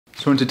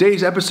So in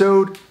today's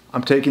episode,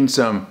 I'm taking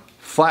some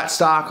flat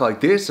stock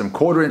like this, some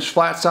 1/4 inch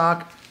flat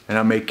stock, and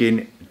I'm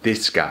making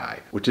this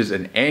guy, which is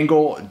an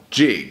angle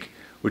jig,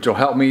 which will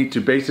help me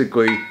to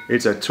basically,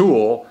 it's a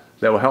tool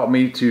that will help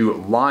me to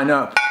line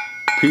up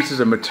pieces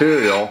of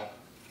material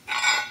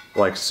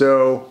like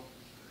so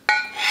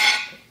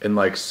and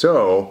like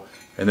so,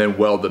 and then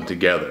weld them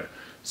together.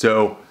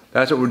 So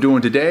that's what we're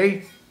doing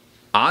today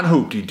on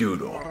Hoopty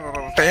Doodle.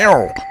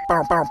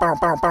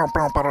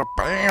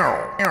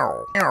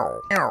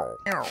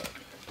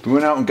 We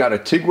went out and got a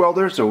TIG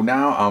welder, so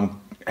now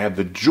I have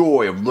the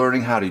joy of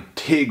learning how to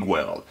TIG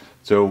weld.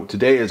 So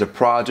today is a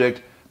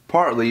project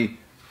partly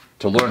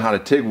to learn how to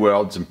TIG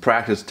weld, some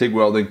practice TIG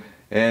welding,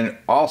 and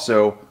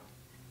also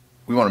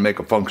we want to make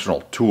a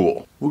functional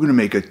tool. We're gonna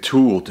make a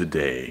tool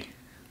today.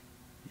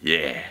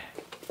 Yeah.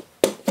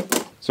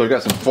 So I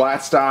got some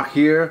flat stock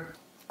here,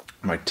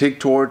 my TIG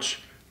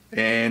torch,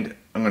 and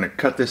I'm gonna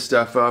cut this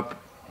stuff up.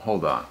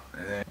 Hold on.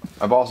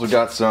 I've also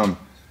got some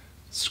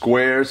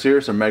squares here,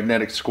 some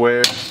magnetic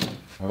squares.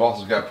 I've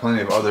also got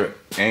plenty of other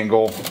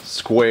angle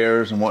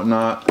squares and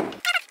whatnot,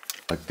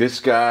 like this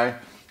guy,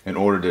 in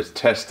order to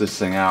test this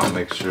thing out and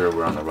make sure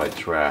we're on the right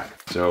track.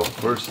 So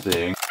first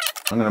thing,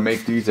 I'm gonna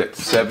make these at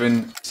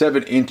 7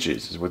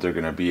 inches is what they're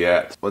gonna be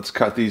at. Let's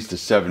cut these to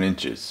 7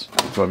 inches.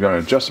 So I've got an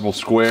adjustable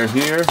square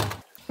here.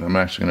 I'm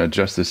actually gonna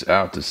adjust this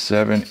out to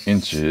 7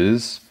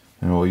 inches,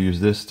 and we'll use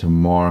this to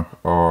mark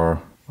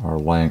our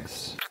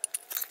lengths.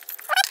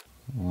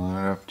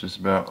 Line up just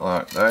about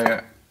like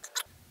that.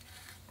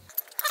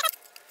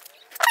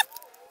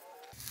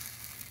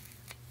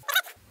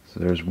 So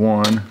there's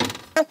one.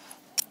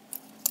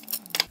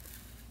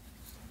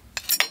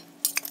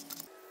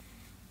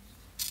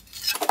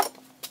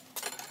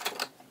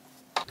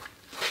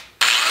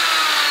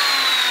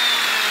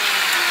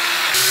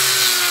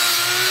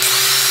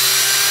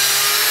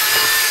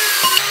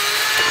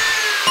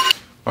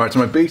 All right, so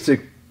my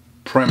basic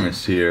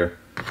premise here,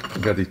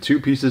 I've got the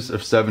 2 pieces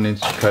of 7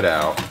 inch cut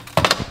out.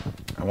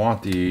 I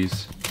want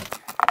these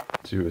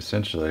to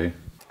essentially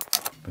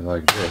be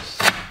like this,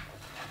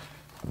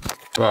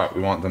 but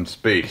we want them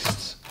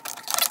spaced.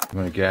 I'm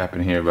gonna gap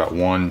in here about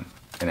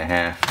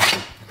 1.5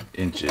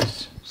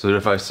 inches. So that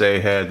if I say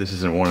head, this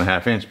isn't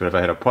 1.5 inch, but if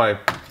I had a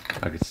pipe,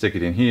 I could stick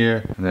it in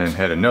here, and then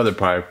had another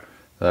pipe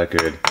that I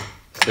could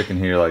stick in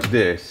here like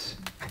this,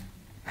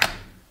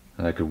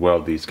 and I could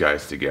weld these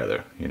guys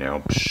together, you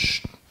know.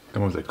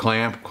 Come with a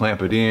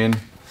clamp it in,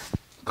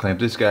 clamp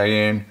this guy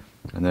in,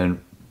 and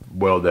then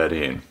weld that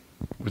in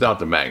without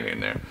the magnet in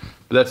there.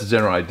 But that's the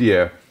general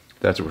idea.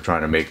 That's what we're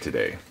trying to make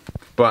today.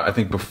 But I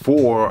think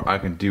before I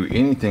can do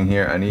anything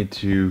here, I need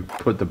to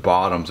put the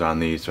bottoms on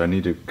these. So I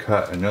need to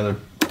cut another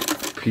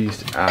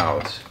piece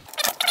out,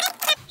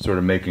 sort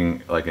of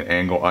making like an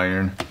angle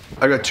iron.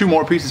 I've got 2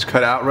 more pieces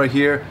cut out right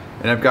here,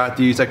 and I've got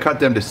these, I cut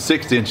them to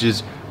 6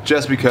 inches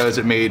just because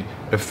it made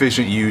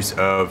efficient use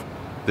of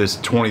this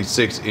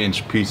 26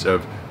 inch piece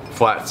of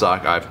flat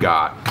stock I've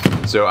got.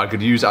 So I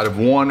could use out of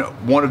one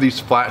of these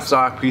flat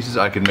stock pieces,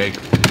 I could make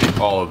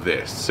all of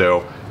this.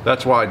 So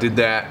that's why I did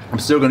that. I'm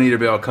still gonna need to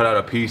be able to cut out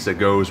a piece that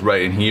goes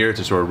right in here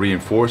to sort of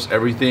reinforce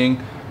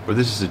everything, but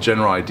this is a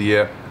general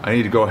idea. I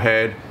need to go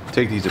ahead,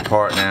 take these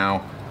apart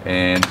now,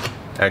 and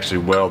actually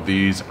weld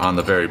these on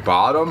the very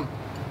bottom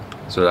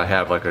so that I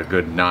have like a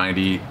good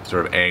 90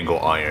 sort of angle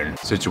iron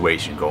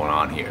situation going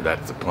on here.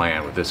 That's the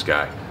plan with this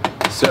guy.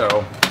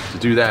 So to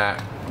do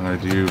that, I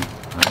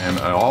am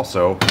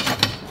also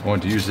going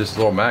to use this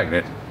little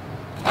magnet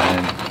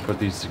and put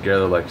these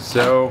together like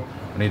so.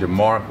 I need to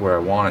mark where I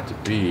want it to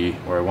be,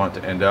 where I want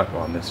it to end up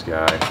on this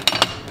guy.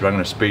 But I'm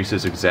going to space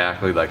this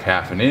exactly like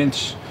 1/2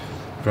 inch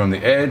from the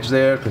edge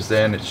there, because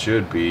then it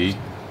should be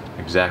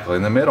exactly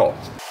in the middle.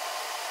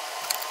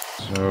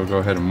 So go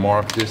ahead and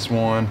mark this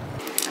one.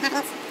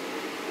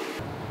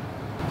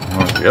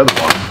 Mark the other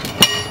one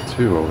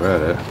too over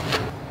at it.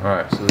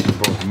 Alright, so these are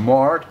both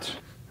marked.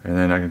 And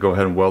then I can go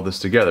ahead and weld this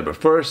together. But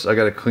first, I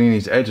gotta clean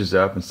these edges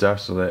up and stuff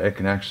so that it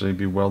can actually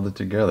be welded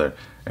together.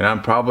 And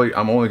I'm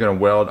only gonna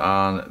weld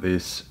on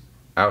this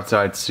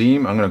outside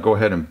seam. I'm gonna go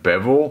ahead and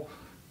bevel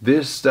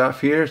this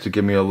stuff here to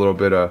give me a little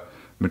bit of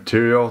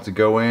material to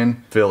go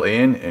in, fill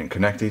in, and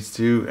connect these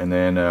two. And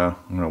then I'm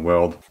gonna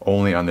weld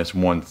only on this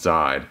one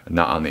side,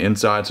 not on the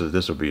inside, so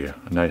this will be a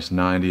nice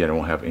 90 and I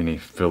won't have any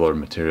filler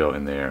material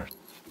in there.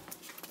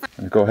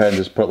 And go ahead and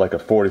just put like a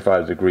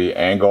 45-degree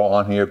angle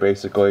on here,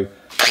 basically.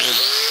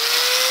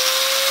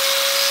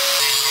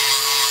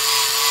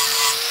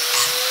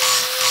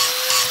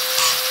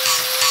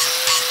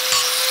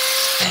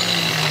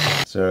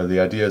 So the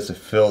idea is to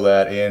fill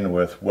that in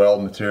with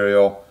weld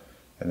material,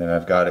 and then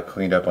I've got it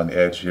cleaned up on the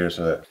edge here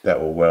so that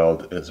that will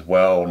weld as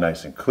well,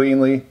 nice and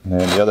cleanly. And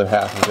then the other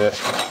half of it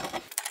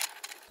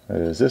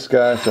is this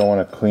guy, so I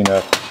want to clean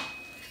up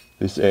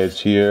this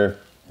edge here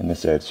and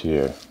this edge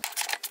here.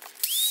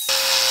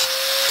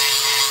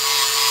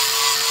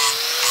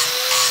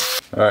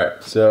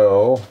 Alright,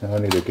 so now I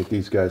need to get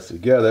these guys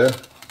together.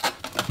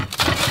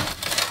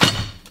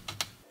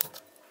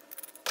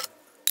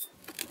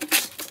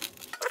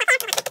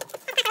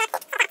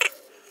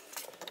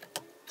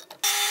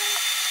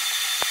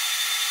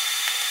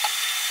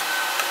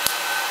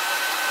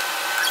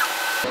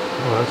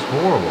 Oh, that's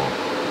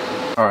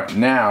horrible. All right,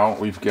 now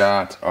we've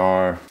got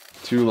our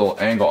two little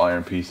angle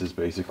iron pieces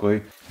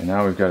basically, and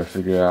now we've got to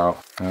figure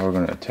out how we're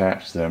going to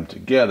attach them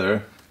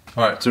together.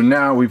 All right, so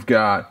now we've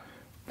got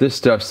this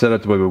stuff set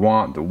up the way we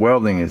want. The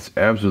welding is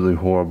absolutely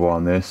horrible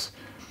on this.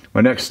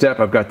 My next step,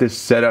 I've got this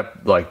set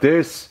up like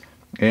this,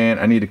 and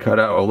I need to cut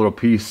out a little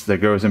piece that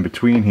goes in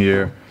between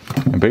here,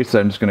 and basically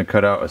I'm just going to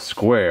cut out a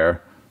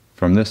square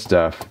from this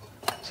stuff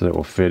so that it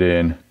will fit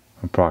in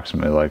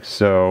approximately like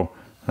so.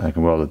 I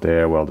can weld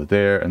it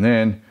there, and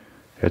then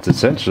it's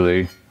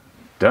essentially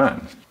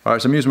done. All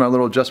right, so I'm using my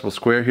little adjustable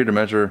square here to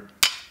measure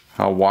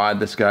how wide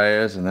this guy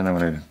is, and then I'm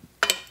gonna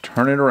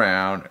turn it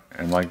around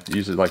and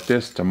use it like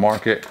this to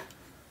mark it,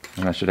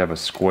 and I should have a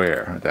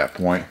square at that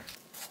point.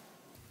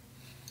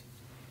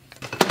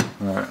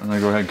 All right, I'm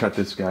gonna go ahead and cut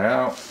this guy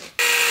out.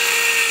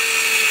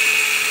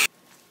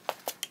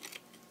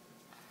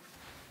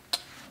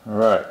 All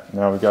right,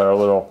 now we've got our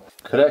little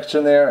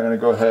connection there. I'm gonna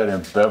go ahead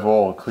and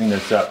bevel, clean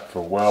this up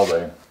for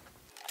welding.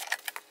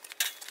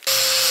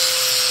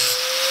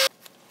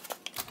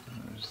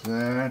 There's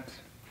that.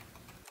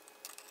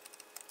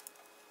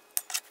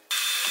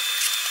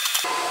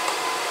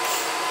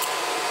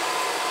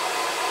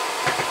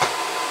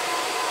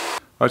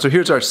 All right, so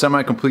here's our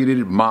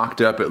semi-completed, mocked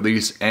up at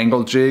least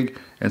angle jig.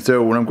 And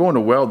so when I'm going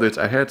to weld this,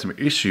 I had some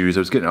issues. I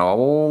was getting a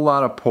whole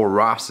lot of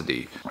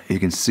porosity. You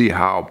can see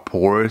how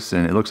porous,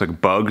 and it looks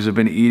like bugs have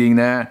been eating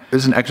that.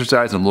 This is an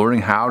exercise in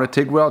learning how to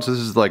TIG weld. So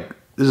this is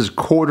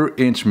 1/4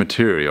 inch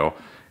material,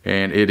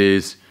 and it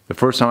is the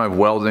first time I've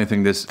welded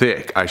anything this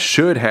thick. I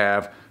should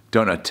have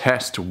done a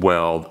test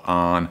weld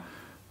on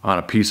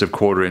a piece of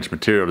 1/4 inch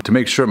material to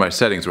make sure my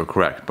settings were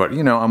correct. But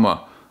you know, I'm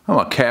a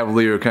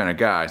cavalier kind of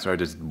guy, so I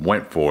just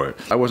went for it.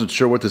 I wasn't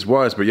sure what this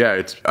was, but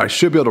yeah, I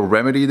should be able to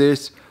remedy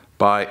this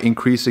by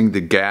increasing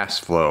the gas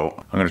flow.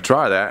 I'm gonna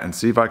try that and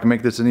see if I can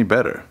make this any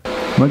better.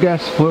 My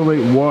gas flow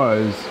rate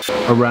was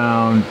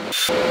around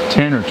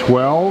 10 or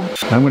 12.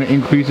 I'm gonna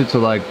increase it to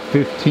like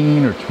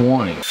 15 or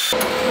 20.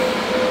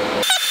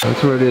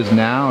 That's where it is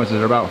now. Is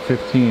it about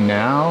 15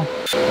 now?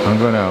 I'm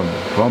gonna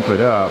bump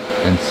it up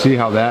and see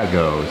how that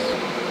goes.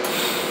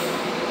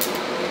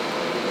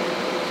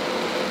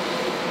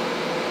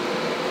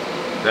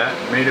 That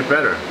made it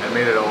better. That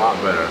made it a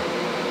lot better.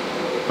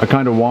 I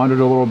kind of wandered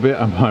a little bit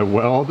on my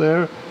weld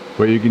there,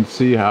 but you can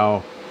see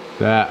how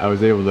that I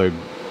was able to,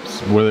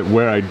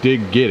 where I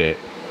did get it,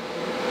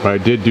 but I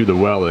did do the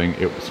welding,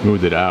 it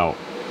smoothed it out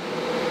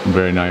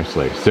very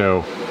nicely.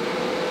 So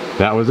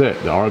that was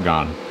it, the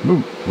argon.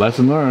 Ooh,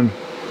 lesson learned.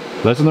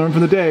 Lesson learned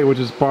for the day, which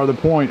is part of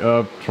the point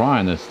of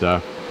trying this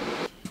stuff.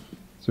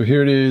 So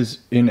here it is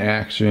in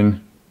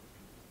action,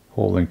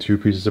 holding two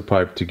pieces of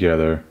pipe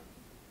together.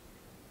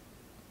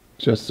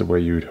 Just the way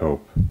you'd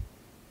hope.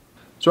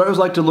 So I always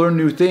like to learn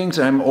new things,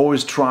 and I'm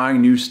always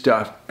trying new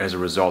stuff as a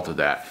result of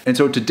that. And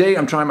so today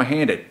I'm trying my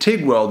hand at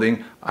TIG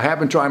welding. I have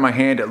been trying my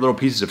hand at little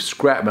pieces of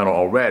scrap metal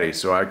already,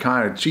 so I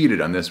kind of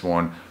cheated on this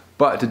one.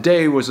 But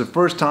today was the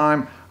first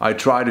time I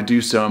tried to do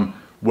some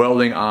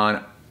welding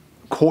on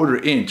 1/4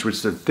 inch, which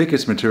is the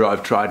thickest material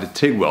I've tried to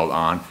TIG weld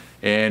on.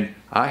 And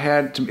I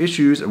had some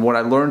issues, and what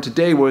I learned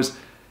today was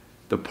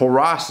the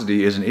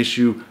porosity is an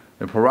issue.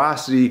 And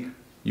porosity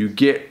you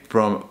get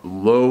from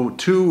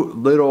too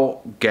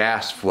little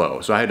gas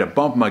flow. So I had to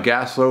bump my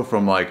gas flow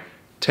from like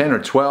 10 or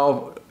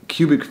 12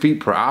 cubic feet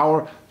per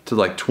hour to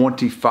like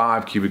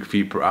 25 cubic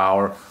feet per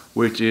hour,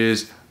 which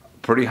is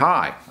pretty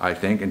high, I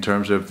think, in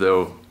terms of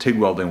the TIG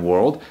welding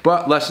world.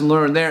 But lesson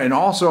learned there. And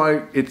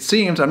also it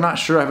seems, I'm not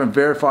sure, I haven't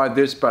verified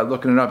this by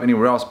looking it up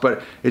anywhere else,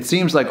 but it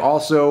seems like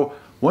also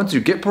once you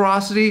get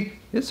porosity,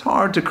 it's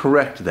hard to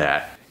correct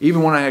that.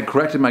 Even when I had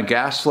corrected my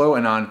gas flow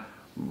and on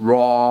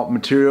raw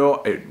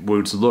material, it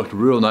looked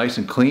real nice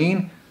and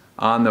clean.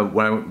 When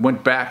I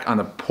went back on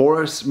the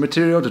porous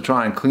material to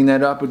try and clean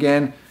that up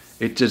again,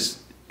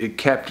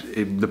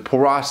 the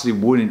porosity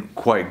wouldn't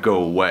quite go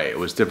away. It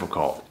was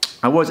difficult.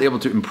 I was able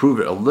to improve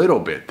it a little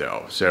bit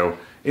though. So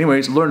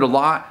anyways, learned a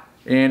lot,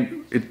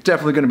 and it's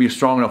definitely gonna be a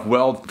strong enough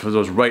weld for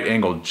those right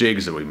angle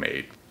jigs that we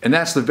made. And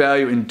that's the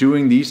value in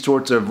doing these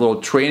sorts of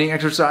little training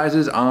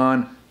exercises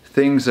on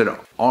things that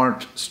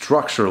aren't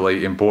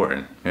structurally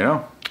important, you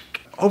know?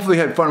 Hopefully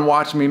you had fun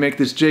watching me make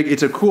this jig.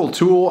 It's a cool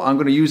tool. I'm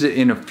gonna use it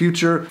in a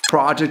future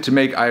project to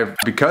make,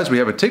 because we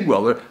have a TIG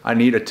welder, I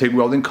need a TIG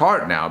welding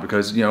cart now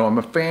because, you know, I'm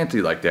a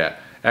fancy like that.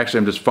 Actually,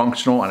 I'm just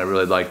functional, and I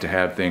really like to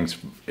have things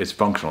as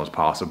functional as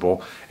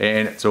possible.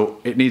 And so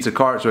it needs a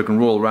cart so it can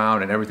roll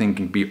around and everything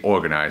can be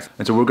organized.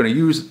 And so we're gonna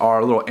use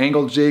our little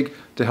angle jig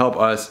to help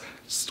us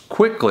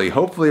quickly,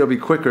 hopefully it'll be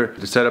quicker,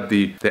 to set up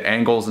the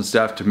angles and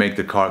stuff to make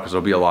the cart, because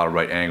there'll be a lot of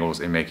right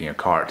angles in making a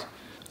cart.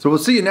 So we'll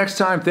see you next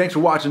time. Thanks for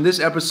watching this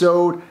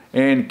episode,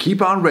 and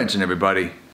keep on wrenching, everybody.